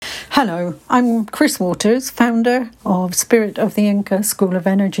Hello, I'm Chris Waters, founder of Spirit of the Inca School of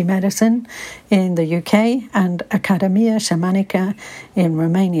Energy Medicine in the UK and Academia Shamanica in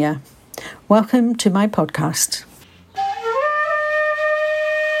Romania. Welcome to my podcast.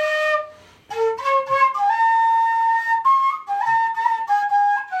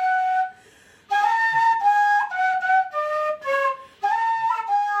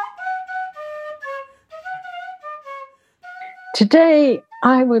 Today,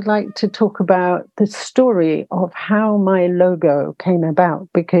 I would like to talk about the story of how my logo came about,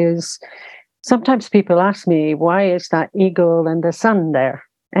 because sometimes people ask me, why is that eagle and the sun there?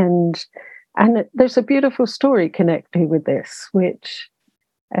 And there's a beautiful story connected with this, which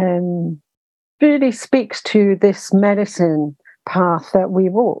really speaks to this medicine path that we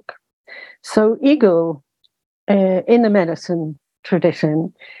walk. So eagle, in the medicine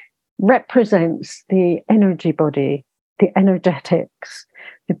tradition, represents the energy body, the energetics,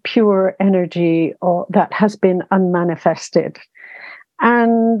 the pure energy that has been unmanifested.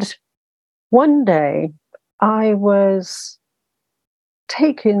 And one day I was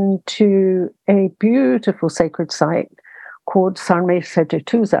taken to a beautiful sacred site called Sarmesa de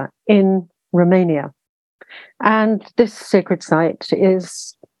Tuza in Romania. And this sacred site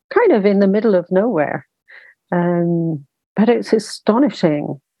is kind of in the middle of nowhere, but it's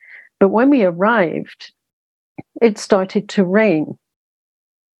astonishing. But when we arrived, it started to rain.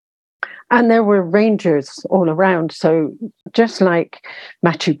 And there were rangers all around. So just like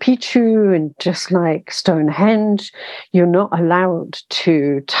Machu Picchu and just like Stonehenge, you're not allowed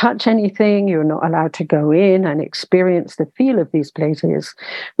to touch anything. You're not allowed to go in and experience the feel of these places,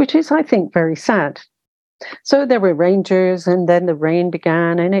 which is, I think, very sad. So there were rangers, and then the rain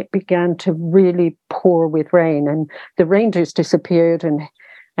began, and it began to really pour with rain. And the rangers disappeared and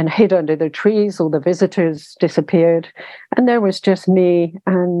hid under the trees. All the visitors disappeared. And there was just me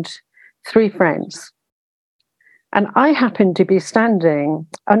and 3 friends. And I happened to be standing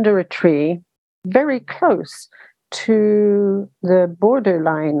under a tree very close to the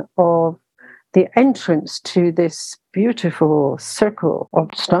borderline of the entrance to this beautiful circle of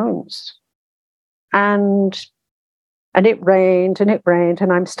stones. And it rained and it rained,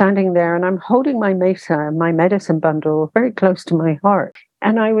 and I'm standing there and I'm holding my mesa, my medicine bundle, very close to my heart.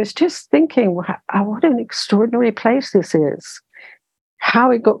 And I was just thinking, what an extraordinary place this is,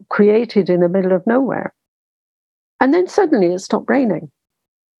 how it got created in the middle of nowhere. And then suddenly it stopped raining.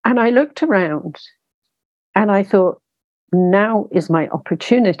 And I looked around and I thought, now is my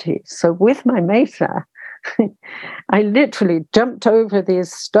opportunity. So with my mesa, I literally jumped over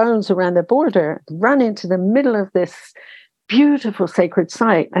these stones around the border, ran into the middle of this beautiful sacred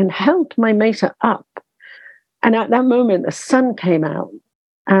site and held my mesa up. And at that moment, the sun came out.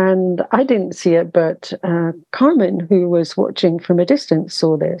 And I didn't see it, but Carmen, who was watching from a distance,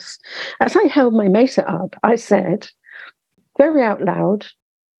 saw this. As I held my mesa up, I said, very out loud,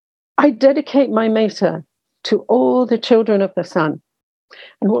 I dedicate my mesa to all the children of the sun.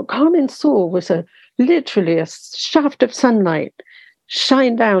 And what Carmen saw was literally a shaft of sunlight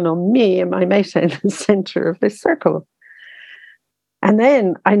shine down on me and my mesa in the center of this circle. And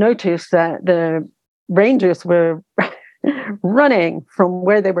then I noticed that the rangers were running from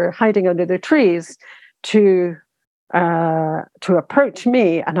where they were hiding under the trees to approach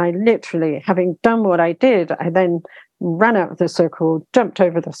me. And I literally, having done what I did, I then ran out of the circle, jumped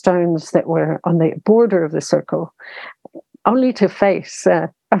over the stones that were on the border of the circle, only to face a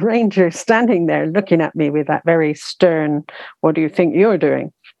ranger standing there looking at me with that very stern, what do you think you're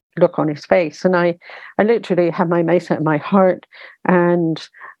doing? Look on his face. And I literally had my mesa at my heart, and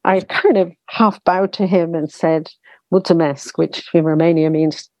I kind of half bowed to him and said, mulțumesc, which in Romania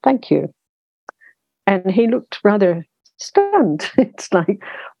means thank you. And he looked rather stunned. It's like,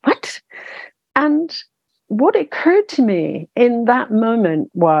 what? And what occurred to me in that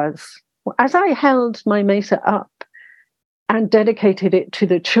moment was, as I held my mesa up and dedicated it to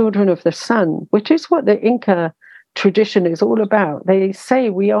the children of the sun, which is what the Inca tradition is all about. They say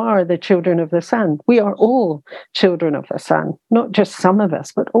we are the children of the sun. We are all children of the sun, not just some of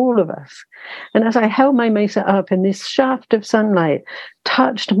us, but all of us. And as I held my mesa up and this shaft of sunlight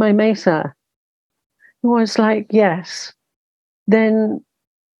touched my mesa, it was like, yes, then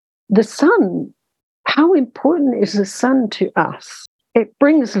the sun, how important is the sun to us? It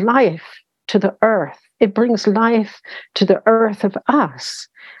brings life to the earth. It brings life to the earth of us.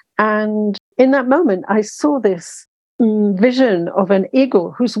 And in that moment, I saw this vision of an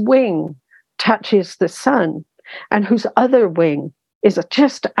eagle whose wing touches the sun and whose other wing is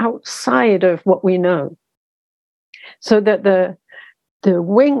just outside of what we know. So that the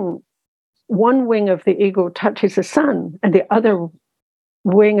wing, one wing of the eagle touches the sun and the other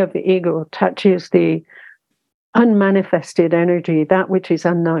wing of the eagle touches the unmanifested energy, that which is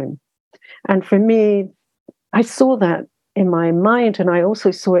unknown. And for me, I saw that in my mind, and I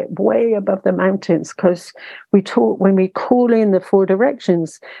also saw it way above the mountains, because we talk, when we call in the four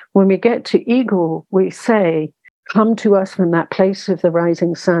directions, when we get to eagle, we say, come to us from that place of the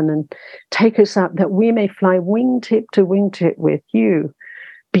rising sun and take us up that we may fly wingtip to wingtip with you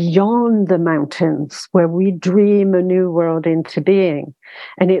beyond the mountains, where we dream a new world into being.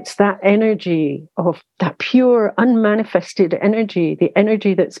 And it's that energy of that pure, unmanifested energy, the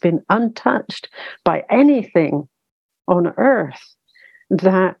energy that's been untouched by anything on earth,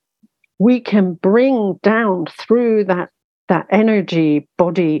 that we can bring down through that energy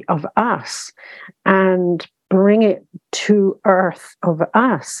body of us and bring it to earth of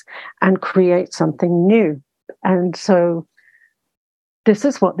us and create something new. And so this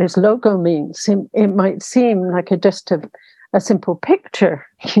is what this logo means. It might seem like just a simple picture,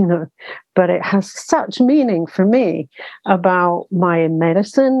 but it has such meaning for me about my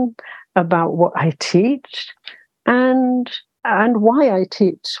medicine, about what I teach, and why I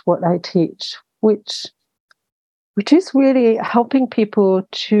teach what I teach, which is really helping people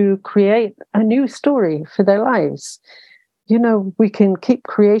to create a new story for their lives. We can keep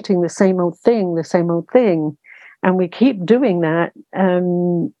creating the same old thing, and we keep doing that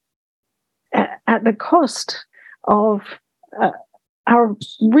at the cost of our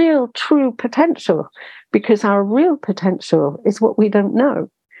real, true potential, because our real potential is what we don't know.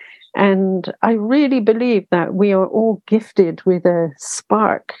 And I really believe that we are all gifted with a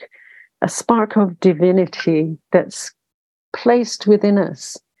spark of divinity that's placed within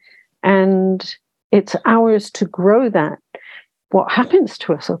us. And it's ours to grow that. What happens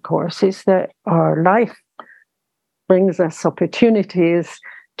to us, of course, is that our life brings us opportunities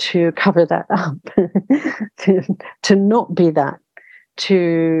to cover that up, to not be that.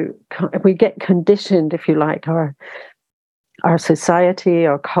 We get conditioned, if you like, our society,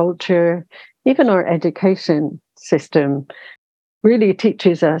 our culture, even our education system really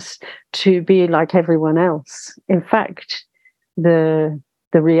teaches us to be like everyone else. In fact, the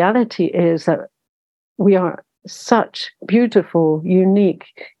reality is that we are such beautiful, unique,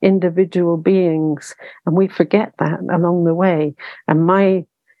 individual beings, and we forget that along the way. And my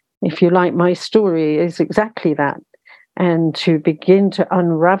story is exactly that. And to begin to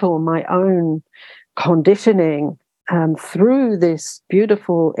unravel my own conditioning through this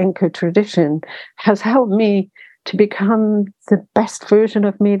beautiful Inca tradition has helped me to become the best version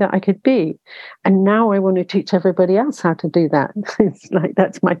of me that I could be. And now I want to teach everybody else how to do that. It's like,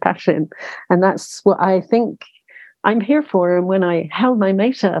 that's my passion. And that's what I think I'm here for. And when I held my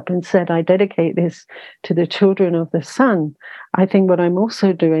mesa up and said, I dedicate this to the children of the sun, I think what I'm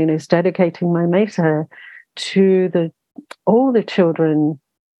also doing is dedicating my mesa to all the children,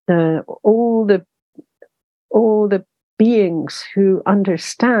 all the beings who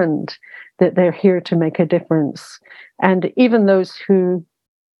understand that they're here to make a difference. And even those who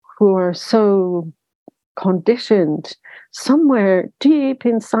are so conditioned, somewhere deep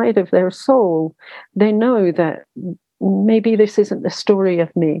inside of their soul, they know that maybe this isn't the story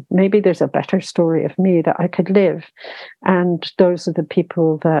of me. Maybe there's a better story of me that I could live. And those are the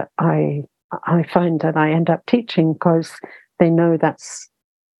people that I find that I end up teaching, because they know that's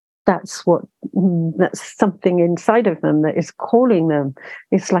something inside of them that is calling them.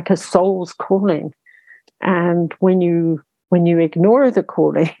 It's like a soul's calling. And when you ignore the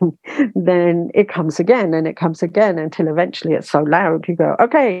calling, then it comes again and it comes again, until eventually it's so loud you go,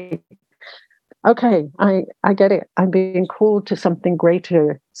 okay, I get it. I'm being called to something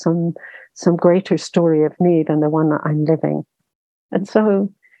greater, some greater story of me than the one that I'm living. And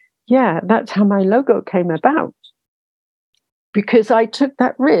so, yeah, that's how my logo came about. Because I took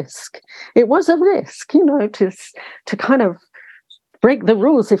that risk. It was a risk, to kind of break the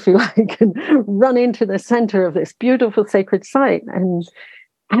rules, if you like, and run into the center of this beautiful sacred site. And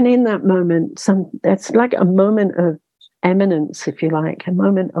in that moment, it's like a moment of eminence, if you like, a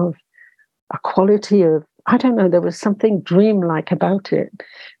moment of a quality of, I don't know, there was something dreamlike about it,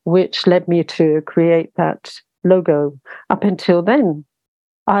 which led me to create that logo. Up until then,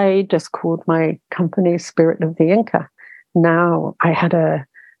 I just called my company Spirit of the Inca. Now I had a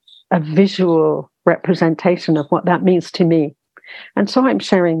visual representation of what that means to me. And so I'm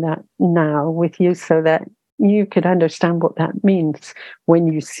sharing that now with you so that you could understand what that means when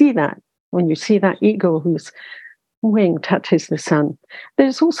you see that eagle whose wing touches the sun.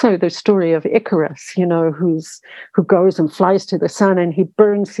 There's also the story of Icarus, who goes and flies to the sun and he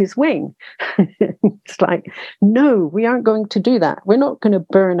burns his wing. It's like, no, we aren't going to do that. We're not going to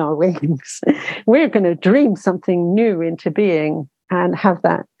burn our wings. We're going to dream something new into being. and have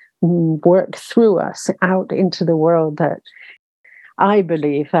that work through us out into the world that I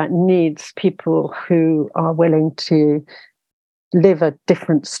believe that needs people who are willing to live a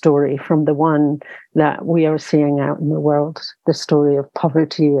different story from the one that we are seeing out in the world, the story of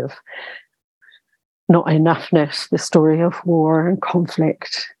poverty, of not enoughness, the story of war and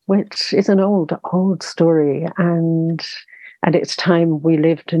conflict, which is an old story, and it's time we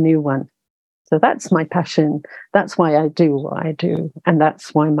lived a new one. So that's my passion. That's why I do what I do. And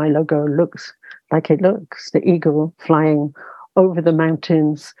that's why my logo looks like it looks, the eagle flying over the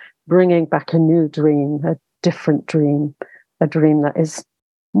mountains, bringing back a new dream, a different dream, a dream that is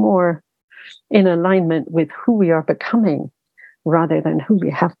more in alignment with who we are becoming rather than who we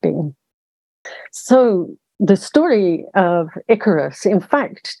have been. So the story of Icarus, in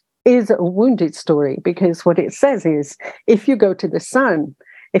fact, is a wounded story, because what it says is, if you go to the sun,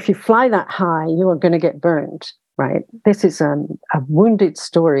 if you fly that high, you are going to get burned, right? This is a wounded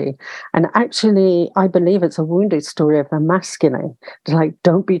story. And actually, I believe it's a wounded story of the masculine. Like,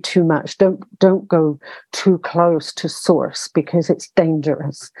 don't be too much. Don't go too close to source, because it's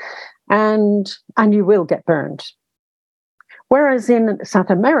dangerous. And you will get burned. Whereas in South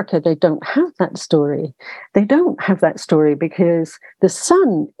America, they don't have that story. They don't have that story because the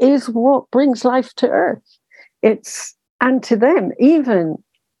sun is what brings life to earth. And to them, even,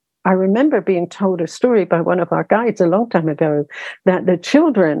 I remember being told a story by one of our guides a long time ago that the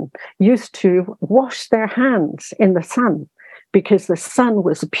children used to wash their hands in the sun because the sun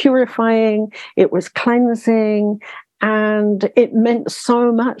was purifying, it was cleansing, and it meant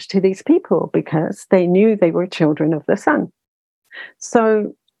so much to these people because they knew they were children of the sun.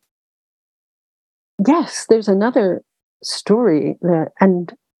 So, yes, there's another story there.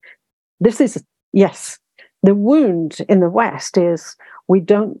 And this is, yes, the wound in the West is we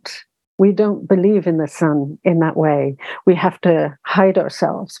don't believe in the sun in that way. We have to hide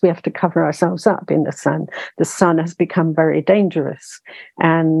ourselves. We have to cover ourselves up in the sun. The sun has become very dangerous.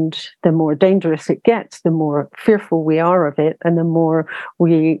 And the more dangerous it gets, the more fearful we are of it. And the more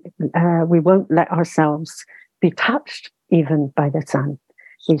we won't let ourselves be touched even by the sun.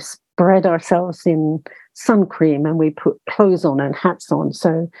 We spread ourselves in sun cream and we put clothes on and hats on.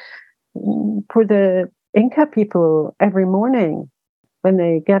 So for the Inca people, every morning when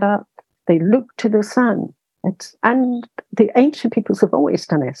they get up, they look to the sun. And the ancient peoples have always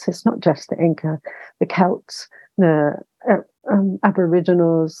done this. It's not just the Inca, the Celts, the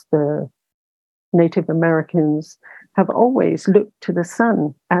Aboriginals, the Native Americans have always looked to the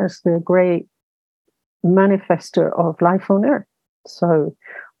sun as the great manifester of life on earth. So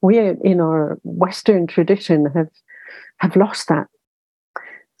we, in our Western tradition, have lost that.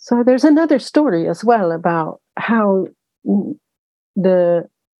 So there's another story as well about how the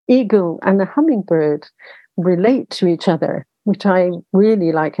eagle and the hummingbird relate to each other, which I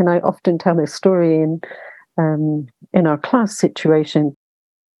really like, and I often tell this story in our class situation.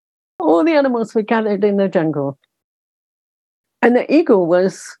 All the animals were gathered in the jungle, and the eagle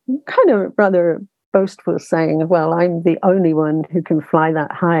was kind of rather boastful, saying, well, I'm the only one who can fly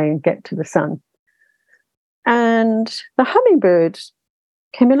that high and get to the sun. And the hummingbird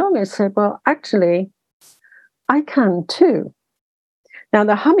came along and said, well, actually, I can too. Now,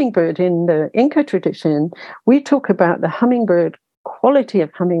 the hummingbird in the Inca tradition, we talk about the hummingbird quality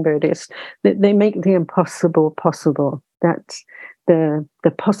of hummingbird is that they make the impossible possible. That's the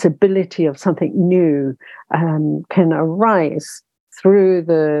possibility of something new can arise through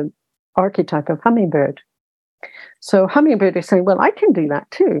the archetype of hummingbird. So hummingbird is saying, well, I can do that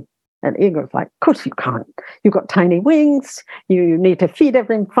too. And eagle's like, of course you can't. You've got tiny wings. You need to feed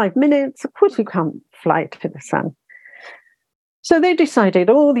every 5 minutes. Of course you can't fly to the sun. So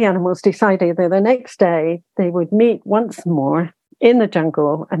all the animals decided that the next day they would meet once more in the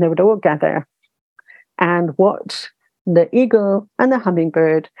jungle and they would all gather and watch the eagle and the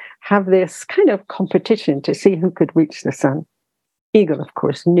hummingbird have this kind of competition to see who could reach the sun. Eagle, of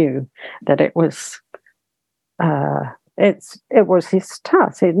course, knew that it was his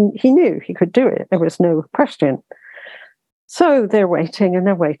task. He knew he could do it. There was no question. So they're waiting and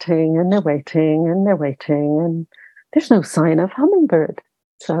they're waiting and they're waiting and they're waiting, and there's no sign of hummingbird.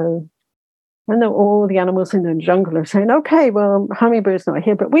 So, and all the animals in the jungle are saying, okay, well, hummingbird's not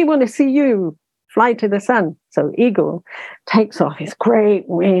here, but we want to see you fly to the sun. So eagle takes off his great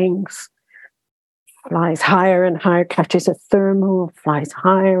wings, flies higher and higher, catches a thermal, flies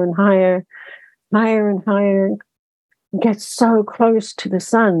higher and higher, higher and higher, gets so close to the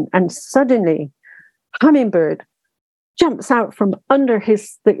sun, and suddenly hummingbird jumps out from under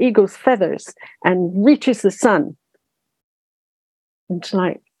the eagle's feathers and reaches the sun. And it's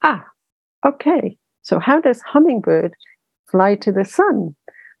like, okay, so how does hummingbird fly to the sun.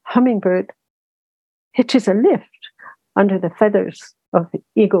 Hummingbird hitches a lift under the feathers of the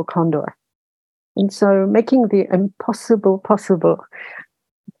eagle condor. And so making the impossible possible,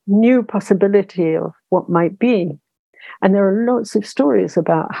 new possibility of what might be. And there are lots of stories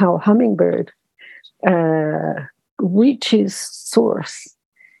about how hummingbird reaches source,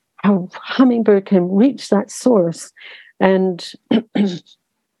 how hummingbird can reach that source, and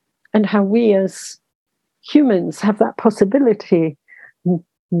and how we as humans have that possibility.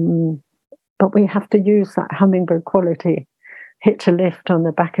 But we have to use that hummingbird quality, hitch a lift on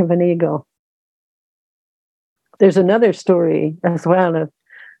the back of an eagle. There's another story as well of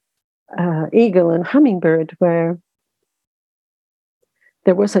eagle and hummingbird, where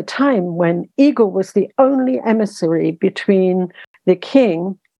there was a time when eagle was the only emissary between the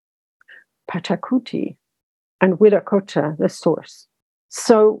king, Pachacuti, and Viracocha, the source.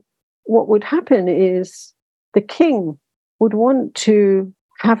 So what would happen is the king would want to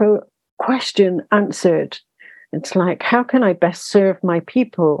have a question answered. It's like, how can I best serve my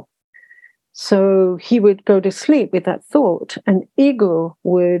people? So he would go to sleep with that thought, and eagle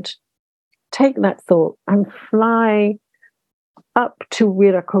would take that thought and fly up to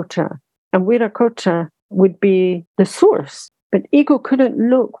Viracocha. And Viracocha would be the source. But eagle couldn't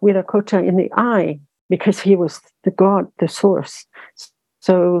look Viracocha in the eye because he was the god, the source.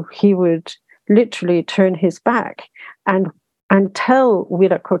 So he would literally turn his back and tell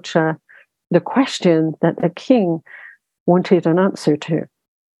Viracocha the question that the king wanted an answer to.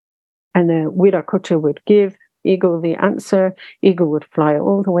 And the Viracocha would give eagle the answer. Eagle would fly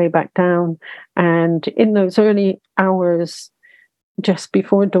all the way back down. And in those early hours, just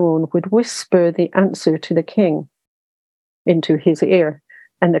before dawn, would whisper the answer to the king into his ear,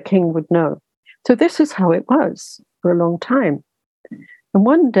 and the king would know. So this is how it was for a long time. And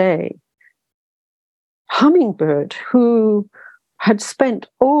one day, Hummingbird, who had spent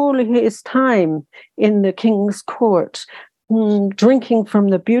all his time in the king's court, drinking from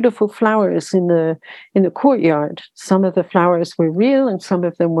the beautiful flowers in the courtyard. Some of the flowers were real, and some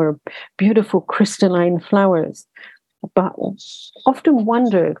of them were beautiful crystalline flowers. But often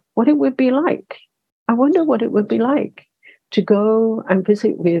wondered what it would be like. I wonder what it would be like to go and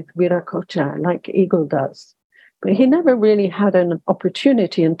visit with Viracocha like eagle does. But he never really had an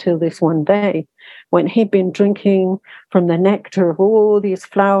opportunity until this one day when he'd been drinking from the nectar of all these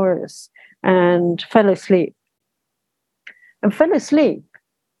flowers and fell asleep. And fell asleep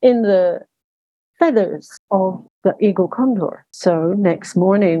in the feathers of the eagle condor. So next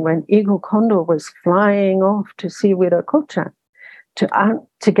morning, when eagle condor was flying off to see Viracocha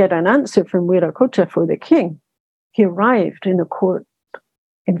to get an answer from Viracocha for the king, he arrived in the court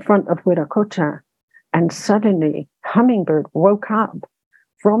in front of Viracocha, and suddenly Hummingbird woke up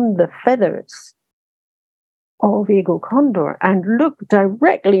from the feathers of eagle condor and looked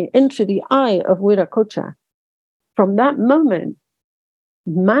directly into the eye of Viracocha. From that moment,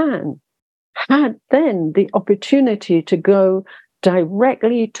 man had then the opportunity to go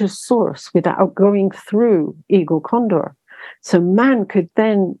directly to source without going through eagle condor. So man could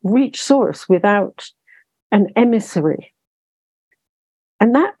then reach source without an emissary.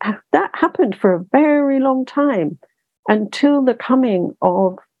 And that happened for a very long time, until the coming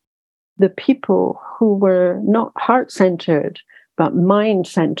of the people who were not heart-centered, but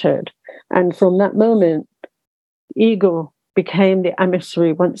mind-centered. And from that moment, eagle became the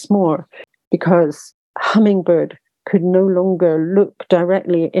emissary once more, because Hummingbird could no longer look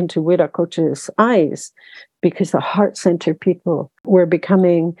directly into Viracocha's eyes, because the heart-centered people were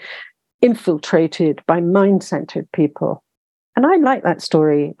becoming infiltrated by mind-centered people. And I like that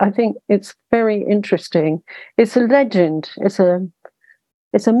story. I think it's very interesting. It's a legend. It's a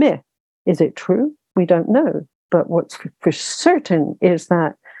myth. Is it true? We don't know. But what's for certain is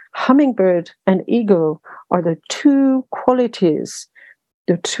that hummingbird and eagle are the two qualities,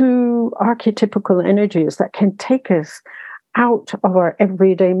 the two archetypical energies that can take us out of our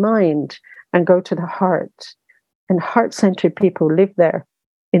everyday mind and go to the heart. And heart-centered people live there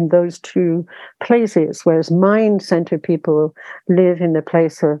in those two places, whereas mind-centered people live in the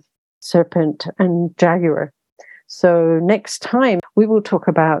place of serpent and jaguar. So next time we will talk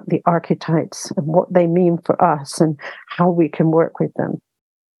about the archetypes and what they mean for us and how we can work with them.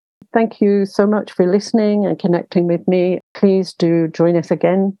 Thank you so much for listening and connecting with me. Please do join us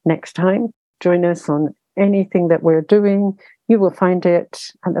again next time. Join us on anything that we're doing. You will find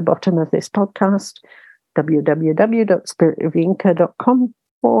it at the bottom of this podcast, www.spiritoftheinca.com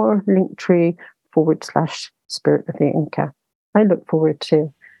or linktree/Spirit of the Inca. I look forward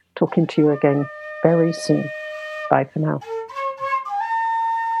to talking to you again very soon. Bye for now.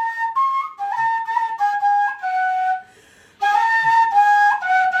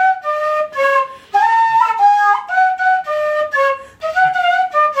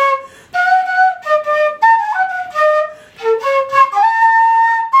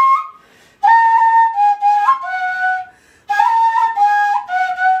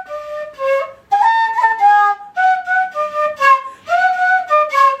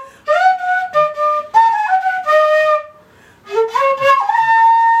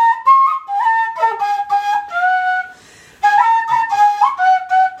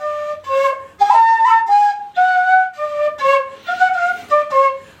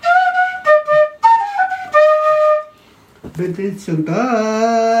 bendición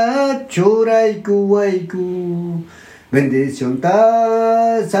ta choraiku waiku bendición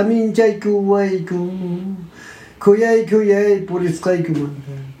ta saminchaiku waiku kuyay purisqayku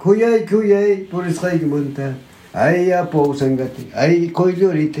manta kuyay purisqayku manta ay apo sangati ay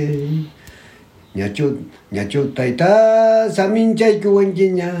qoyllurite ñachu tayta saminchayku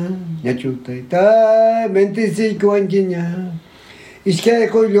wankiña ñachu tayta bentisiyku wankiña iskay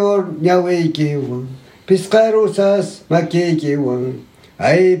qoyllur ñawiykiwan pisqarusas makiykiwan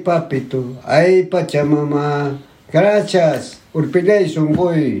ay papito ay pachamama gracias urpillay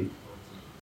sunquy